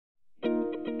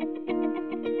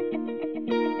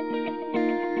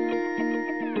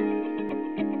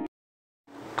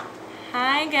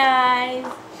guys.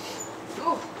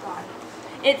 Oh God.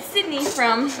 It's Sydney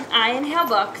from I Inhale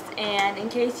Books, and in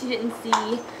case you didn't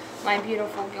see my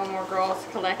beautiful Gilmore Girls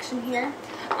collection here,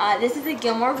 this is a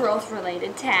Gilmore Girls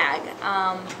related tag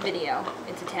video.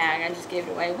 It's a tag. I just gave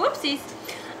it away. Whoopsies.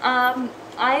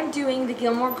 I am doing the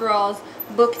Gilmore Girls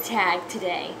book tag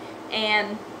today,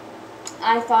 and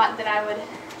I thought that I would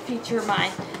feature my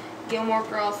Gilmore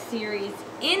Girls series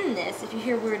in this. If you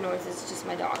hear weird noises, it's just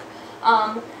my dog.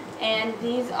 And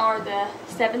these are the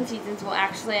 7 seasons. Well,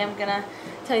 actually, I'm gonna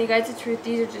tell you guys the truth.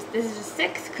 This is just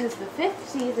 6 because the 5th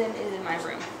season is in my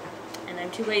room, and I'm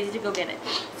too lazy to go get it.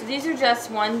 So these are just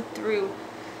 1 through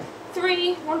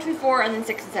 3, 1 through 4, and then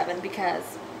 6 and 7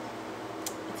 because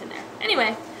it's in there.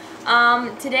 Anyway,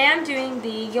 today I'm doing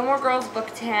the Gilmore Girls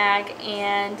book tag,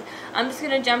 and I'm just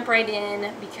gonna jump right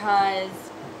in because.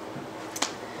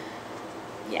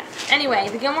 Yeah. Anyway,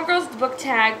 the Gilmore Girls book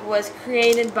tag was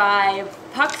created by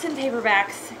Pucks and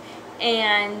Paperbacks,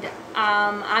 and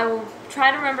I will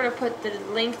try to remember to put the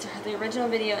link to the original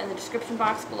video in the description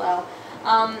box below.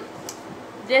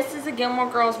 This is a Gilmore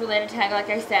Girls related tag, like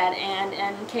I said, and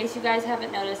in case you guys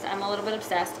haven't noticed, I'm a little bit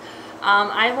obsessed.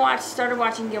 I started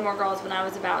watching Gilmore Girls when I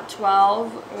was about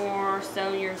 12 or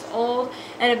so years old,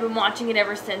 and I've been watching it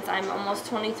ever since. I'm almost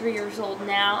 23 years old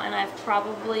now, and I've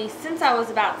probably, since I was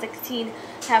about 16,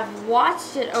 have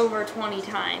watched it over 20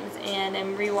 times, and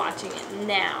am rewatching it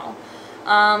now.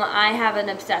 I have an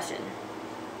obsession.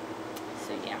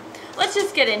 So yeah, let's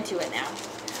just get into it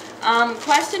now.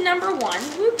 Question number 1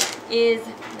 is,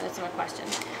 that's my question.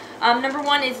 Number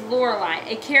 1 is Lorelai,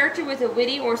 a character with a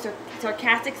witty or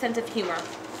sarcastic sense of humor.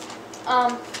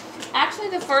 Actually,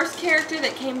 the first character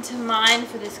that came to mind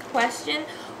for this question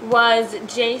was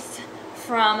Jace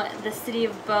from the City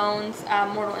of Bones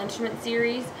Mortal Instruments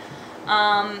series.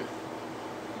 Yeah,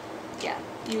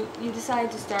 you decided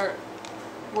to start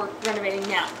renovating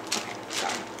now. Okay,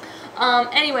 sorry.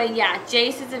 Anyway, yeah,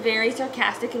 Jace is a very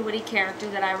sarcastic and witty character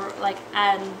that I like,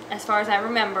 as far as I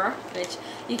remember, which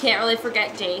you can't really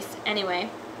forget Jace. Anyway,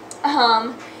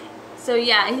 so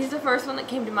yeah, he's the first one that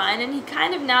came to mind, and he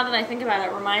kind of, now that I think about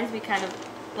it, reminds me kind of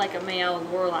like a male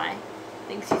Lorelai.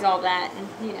 Thinks he's all that, and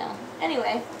you know.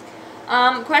 Anyway,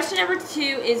 question number 2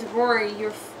 is Rory,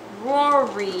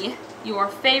 your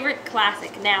favorite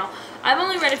classic. Now, I've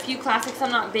only read a few classics.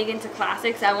 I'm not big into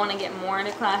classics. I want to get more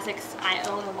into classics. I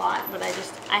own a lot, but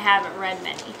I haven't read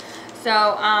many.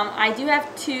 So, I do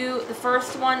have 2. The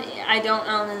first one I don't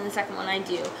own, and the second one I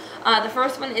do. The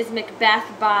first one is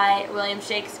Macbeth by William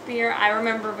Shakespeare. I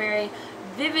remember very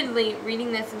vividly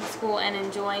reading this in school and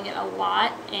enjoying it a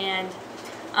lot, and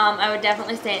I would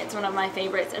definitely say it's one of my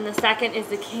favorites. And the second is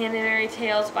The Canterbury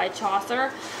Tales by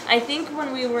Chaucer. I think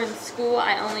when we were in school,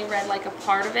 I only read like a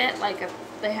part of it.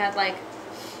 They had like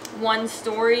one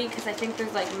story, because I think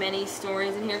there's like many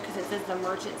stories in here, because it says The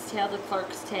Merchant's Tale, The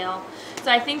Clerk's Tale.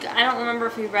 So I don't remember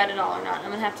if we read it all or not. I'm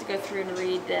going to have to go through and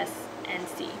read this and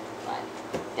see. But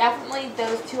definitely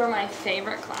those 2 are my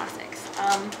favorite classics.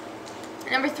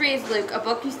 Number 3 is Luke, a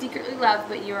book you secretly love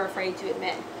but you're afraid to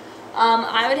admit.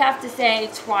 I would have to say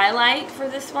Twilight for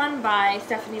this one by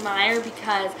Stephanie Meyer,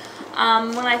 because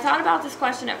when I thought about this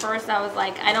question at first, I was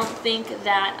like, I don't think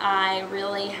that I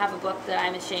really have a book that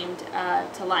I'm ashamed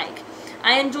to like.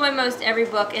 I enjoy most every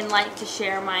book and like to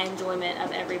share my enjoyment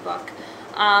of every book.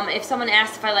 If someone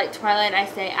asks if I like Twilight, I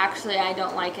say, actually, I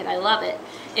don't like it. I love it.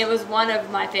 It was one of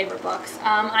my favorite books.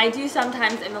 I do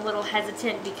sometimes am a little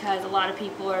hesitant because a lot of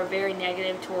people are very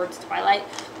negative towards Twilight,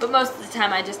 but most of the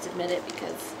time I just admit it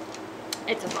because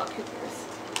it's a book. Who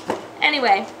cares?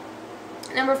 Anyway,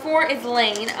 number 4 is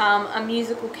Lane, a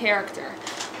musical character.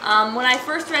 When I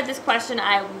first read this question,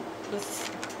 I was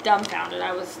dumbfounded.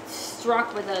 I was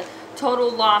struck with a total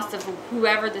loss of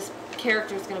whoever this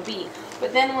character is going to be.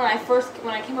 But then when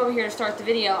I came over here to start the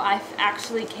video, I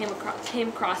actually came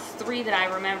across 3 that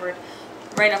I remembered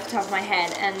right off the top of my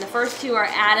head. And the first 2 are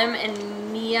Adam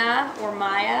and Mia, or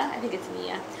Maya. I think it's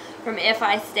Mia, from If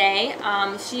I Stay.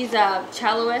 She's a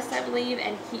celloist, I believe,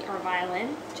 and or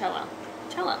violin, cello,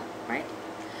 right?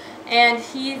 And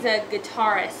he's a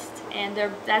guitarist, and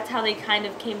that's how they kind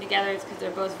of came together, is because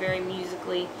they're both very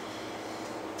musically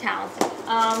talented.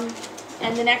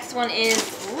 And the next one is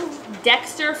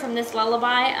Dexter from This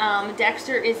Lullaby.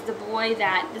 Dexter is the boy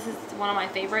this is one of my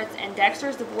favorites, and Dexter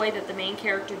is the boy that the main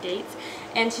character dates,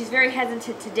 and she's very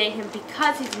hesitant to date him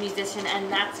because he's a musician,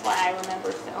 and that's why I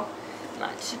remember so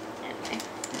much.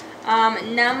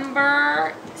 Anyway,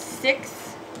 number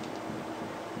 6.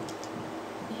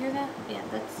 You hear that? Yeah,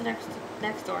 that's the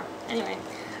next door. Anyway,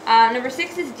 number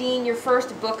 6 is Dean, your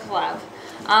first book love.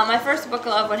 My first book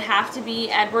love would have to be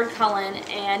Edward Cullen,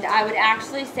 and I would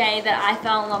actually say that I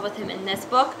fell in love with him in this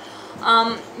book.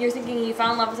 You're thinking you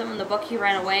fell in love with him in the book he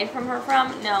ran away from her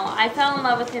from? No, I fell in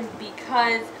love with him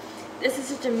because this is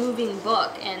such a moving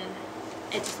book, and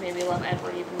it just made me love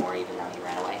Edward even more, even though he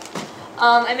ran away.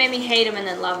 It made me hate him and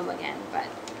then love him again, but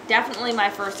definitely my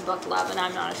first book love, and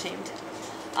I'm not ashamed.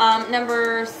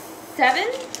 Number 7?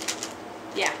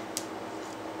 Yeah.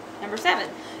 Number 7.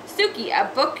 Suki,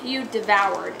 a book you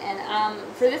devoured. And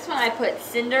for this one I put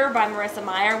Cinder by Marissa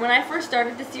Meyer. When I first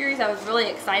started the series, I was really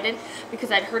excited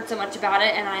because I'd heard so much about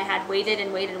it, and I had waited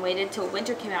and waited and waited till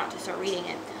winter came out to start reading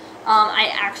it.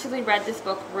 I actually read this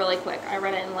book really quick. I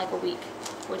read it in like a week,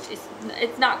 which is,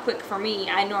 it's not quick for me.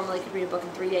 I normally could read a book in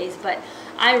 3 days, but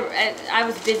I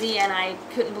was busy and I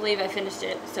couldn't believe I finished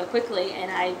it so quickly,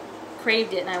 and I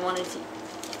craved it and I wanted to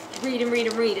read and read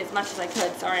and read as much as I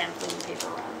could. Sorry, I'm flinging paper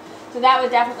around. So that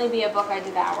would definitely be a book I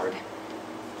devoured.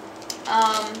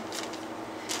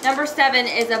 Number 7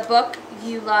 is a book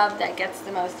you love that gets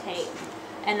the most hate,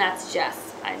 and that's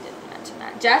Jess. I didn't mention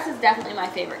that. Jess is definitely my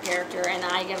favorite character, and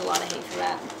I get a lot of hate for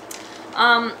that.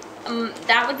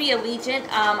 That would be Allegiant.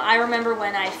 I remember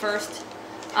when I first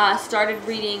started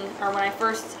reading, or when I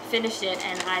first finished it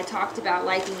and I talked about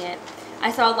liking it, I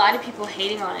saw a lot of people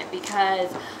hating on it because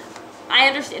I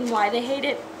understand why they hate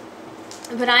it,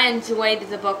 but I enjoyed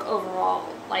the book overall,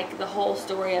 like the whole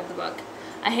story of the book.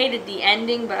 I hated the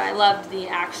ending, but I loved the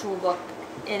actual book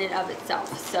in and of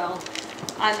itself, so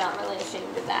I'm not really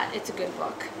ashamed of that. It's a good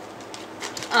book.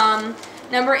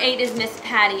 Number 8 is Miss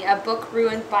Patty, a book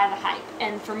ruined by the hype,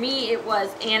 and for me it was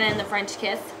Anna and the French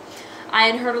Kiss. I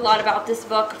had heard a lot about this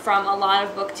book from a lot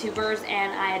of booktubers,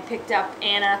 and I had picked up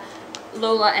Anna,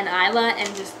 Lola, and Isla,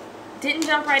 and just didn't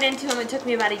jump right into them. It took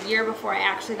me about a year before I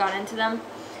actually got into them,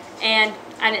 and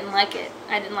I didn't like it.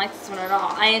 I didn't like this one at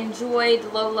all. I enjoyed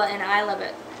Lola and Isla,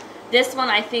 but this one,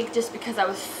 I think, just because I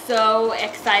was so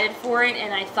excited for it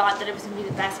and I thought that it was going to be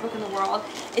the best book in the world,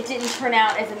 it didn't turn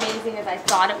out as amazing as I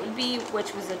thought it would be,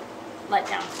 which was a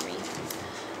letdown for me.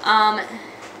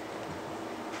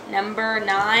 Number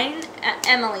 9,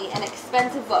 Emily, an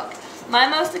expensive book. My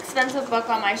most expensive book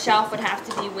on my shelf would have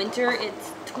to be Winter.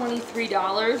 It's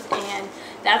 $23, and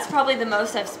that's probably the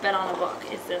most I've spent on a book,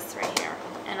 is this right here.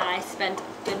 And I spent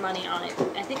good money on it.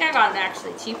 I think I got it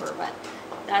actually cheaper, but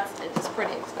it's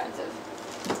pretty expensive.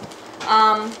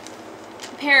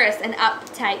 Paris, an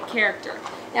uptight character.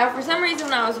 Now, for some reason,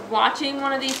 when I was watching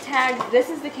one of these tags, this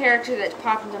is the character that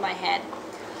popped into my head.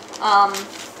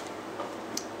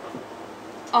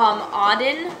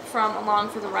 Auden from Along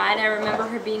for the Ride. I remember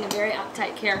her being a very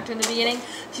uptight character in the beginning.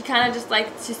 She kind of just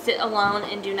liked to sit alone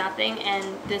and do nothing,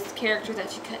 and this character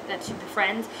that she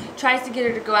befriends tries to get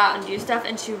her to go out and do stuff,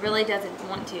 and she really doesn't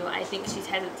want to. I think she's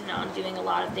hesitant on doing a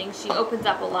lot of things. She opens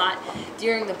up a lot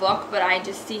during the book, but I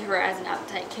just see her as an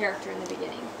uptight character in the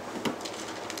beginning.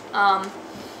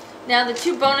 Now, the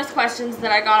 2 bonus questions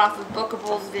that I got off of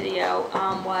Bookable's video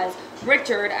was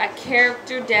Richard, a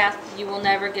character death you will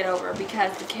never get over,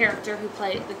 because the character who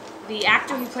played, the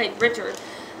actor who played Richard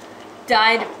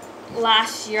died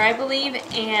last year, I believe,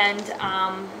 and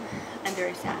I'm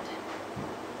very sad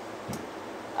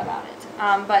about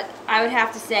it. But I would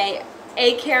have to say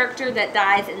a character that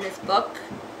dies in this book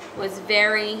was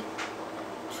very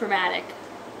traumatic,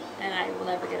 and I will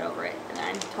never get over it, and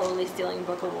I'm totally stealing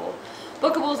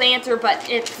Bookable's answer, but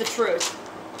it's the truth.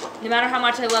 No matter how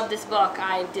much I love this book,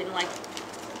 I didn't like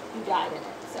who died in it.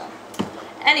 So,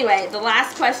 anyway, the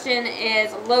last question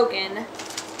is Logan,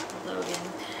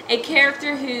 a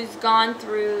character who's gone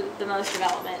through the most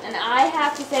development. And I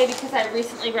have to say, because I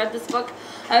recently read this book,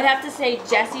 I would have to say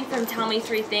Jessie from Tell Me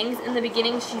 3 Things. In the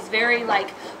beginning, she's very,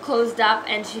 like, closed up,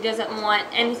 and she doesn't want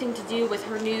anything to do with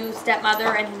her new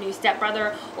stepmother and her new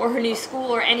stepbrother or her new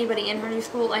school or anybody in her new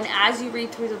school. And as you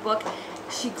read through the book,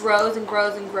 she grows and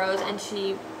grows and grows, and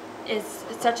she is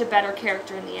such a better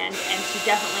character in the end, and she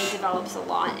definitely develops a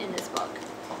lot in this book.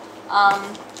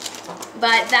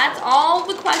 But that's all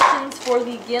the questions for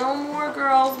the Gilmore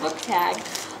Girls book tag.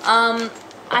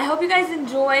 I hope you guys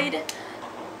enjoyed.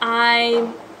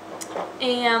 I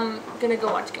am going to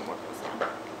go watch Gilmore Girls now.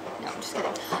 No, I'm just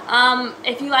kidding.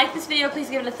 If you like this video, please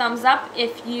give it a thumbs up.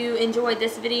 If you enjoyed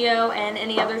this video and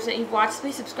any others that you've watched,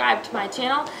 please subscribe to my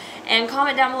channel. And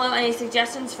comment down below any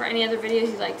suggestions for any other videos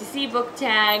you'd like to see, book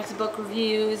tags, book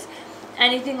reviews,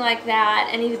 anything like that,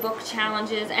 any book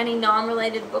challenges, any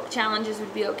non-related book challenges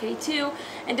would be okay too.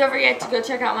 And don't forget to go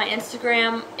check out my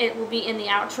Instagram. It will be in the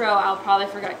outro. I'll probably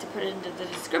forget to put it into the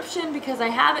description because I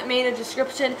haven't made a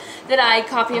description that I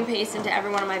copy and paste into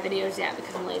every one of my videos yet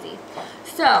because I'm lazy.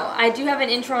 So I do have an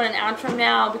intro and an outro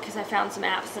now because I found some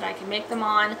apps that I can make them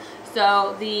on.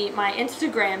 So my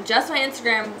Instagram, just my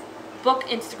Instagram, book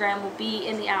Instagram, will be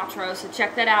in the outro. So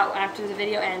check that out after the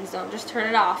video ends. Don't just turn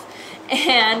it off.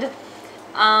 And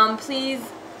please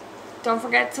don't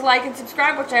forget to like and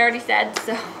subscribe, which I already said.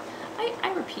 So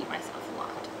I repeat myself a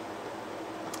lot.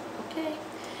 Okay.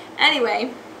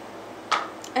 Anyway,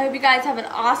 I hope you guys have an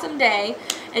awesome day.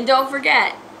 And don't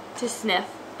forget to sniff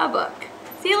a book.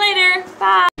 See you later.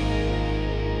 Bye.